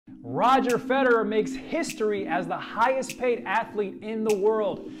Roger Federer makes history as the highest paid athlete in the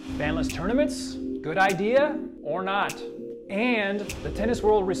world. Fanless tournaments? Good idea or not? And the tennis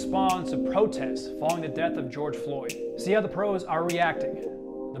world responds to protests following the death of George Floyd. See how the pros are reacting.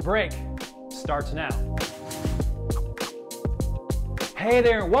 The break starts now. Hey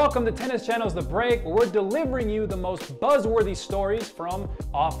there, and welcome to Tennis Channel's The Break, where we're delivering you the most buzzworthy stories from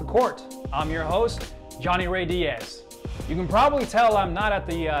off the court. I'm your host, Johnny Ray Diaz. You can probably tell I'm not at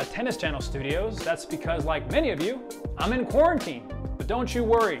the Tennis Channel studios. That's because, like many of you, I'm in quarantine. But don't you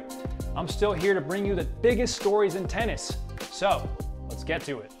worry, I'm still here to bring you the biggest stories in tennis. So, let's get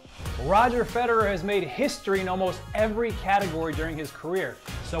to it. Roger Federer has made history in almost every category during his career.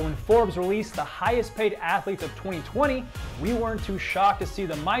 So when Forbes released the highest paid athletes of 2020, we weren't too shocked to see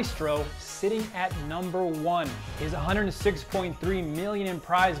the maestro sitting at number one. His $106.3 million in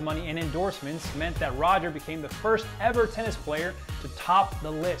prize money and endorsements meant that Roger became the first ever tennis player to top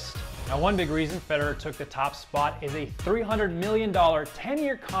the list. Now, one big reason Federer took the top spot is a $300 million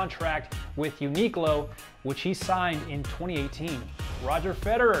 10-year contract with Uniqlo, which he signed in 2018. Roger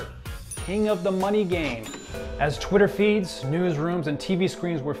Federer, king of the money game. As Twitter feeds, newsrooms, and TV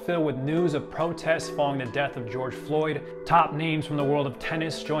screens were filled with news of protests following the death of George Floyd, top names from the world of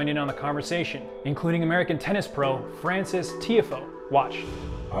tennis joined in on the conversation, including American tennis pro Frances Tiafoe. Watch.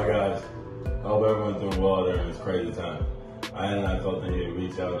 Hi guys, I hope everyone's doing well during this crazy time. I and I felt the need to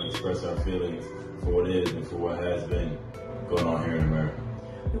reach out and express our feelings for what is and for what has been going on here in America.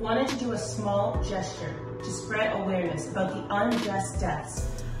 We wanted to do a small gesture to spread awareness about the unjust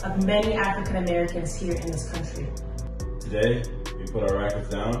deaths of many African Americans here in this country. Today, we put our rackets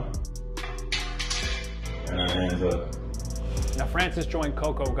down and our hands up. Now, Frances joined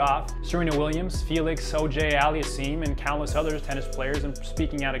Coco Gauff, Serena Williams, Felix Auger-Aliassime, and countless other tennis players in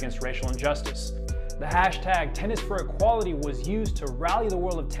speaking out against racial injustice. The hashtag Tennis for Equality was used to rally the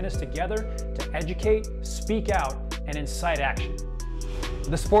world of tennis together to educate, speak out, and incite action.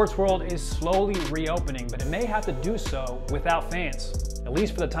 The sports world is slowly reopening, but it may have to do so without fans, at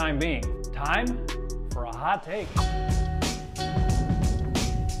least for the time being. Time for a hot take.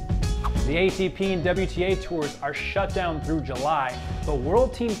 The ATP and WTA tours are shut down through July, but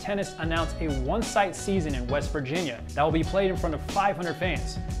World Team Tennis announced a one-site season in West Virginia that will be played in front of 500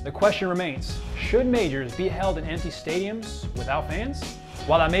 fans. The question remains, should majors be held in empty stadiums without fans?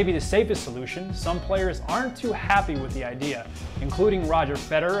 While that may be the safest solution, some players aren't too happy with the idea, including Roger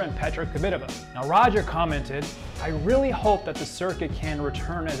Federer and Petra Kvitova. Now, Roger commented, "I really hope that the circuit can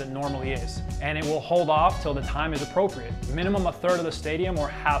return as it normally is, and it will hold off till the time is appropriate, minimum a third of the stadium or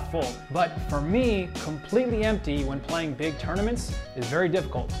half full. But for me, completely empty when playing big tournaments is very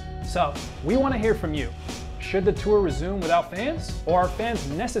difficult." So, we want to hear from you. Should the tour resume without fans, or are fans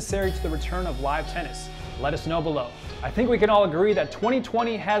necessary to the return of live tennis? Let us know below. I think we can all agree that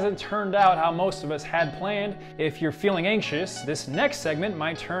 2020 hasn't turned out how most of us had planned. If you're feeling anxious, this next segment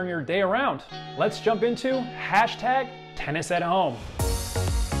might turn your day around. Let's jump into hashtag Tennis at Home.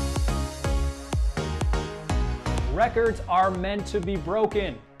 Records are meant to be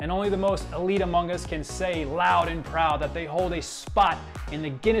broken, and only the most elite among us can say loud and proud that they hold a spot in the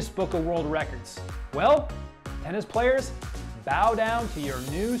Guinness Book of World Records. Well, tennis players, bow down to your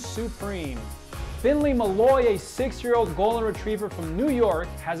new supreme. Finley Malloy, a 6-year-old golden retriever from New York,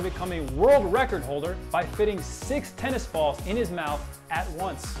 has become a world record holder by fitting 6 tennis balls in his mouth at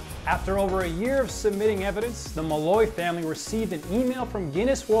once. After over a year of submitting evidence, the Malloy family received an email from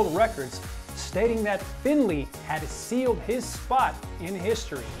Guinness World Records stating that Finley had sealed his spot in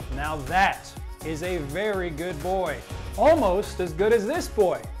history. Now that is a very good boy. Almost as good as this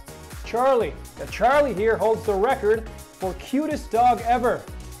boy, Charlie. Charlie here holds the record for cutest dog ever.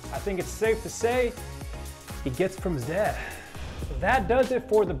 I think it's safe to say he gets from his dad. That does it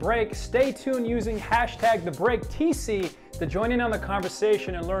for The Break. Stay tuned using hashtag TheBreakTC to join in on the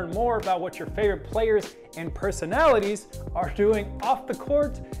conversation and learn more about what your favorite players and personalities are doing off the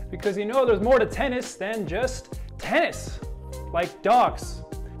court, because you know there's more to tennis than just tennis, like dogs.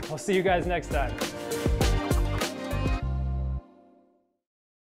 I'll see you guys next time.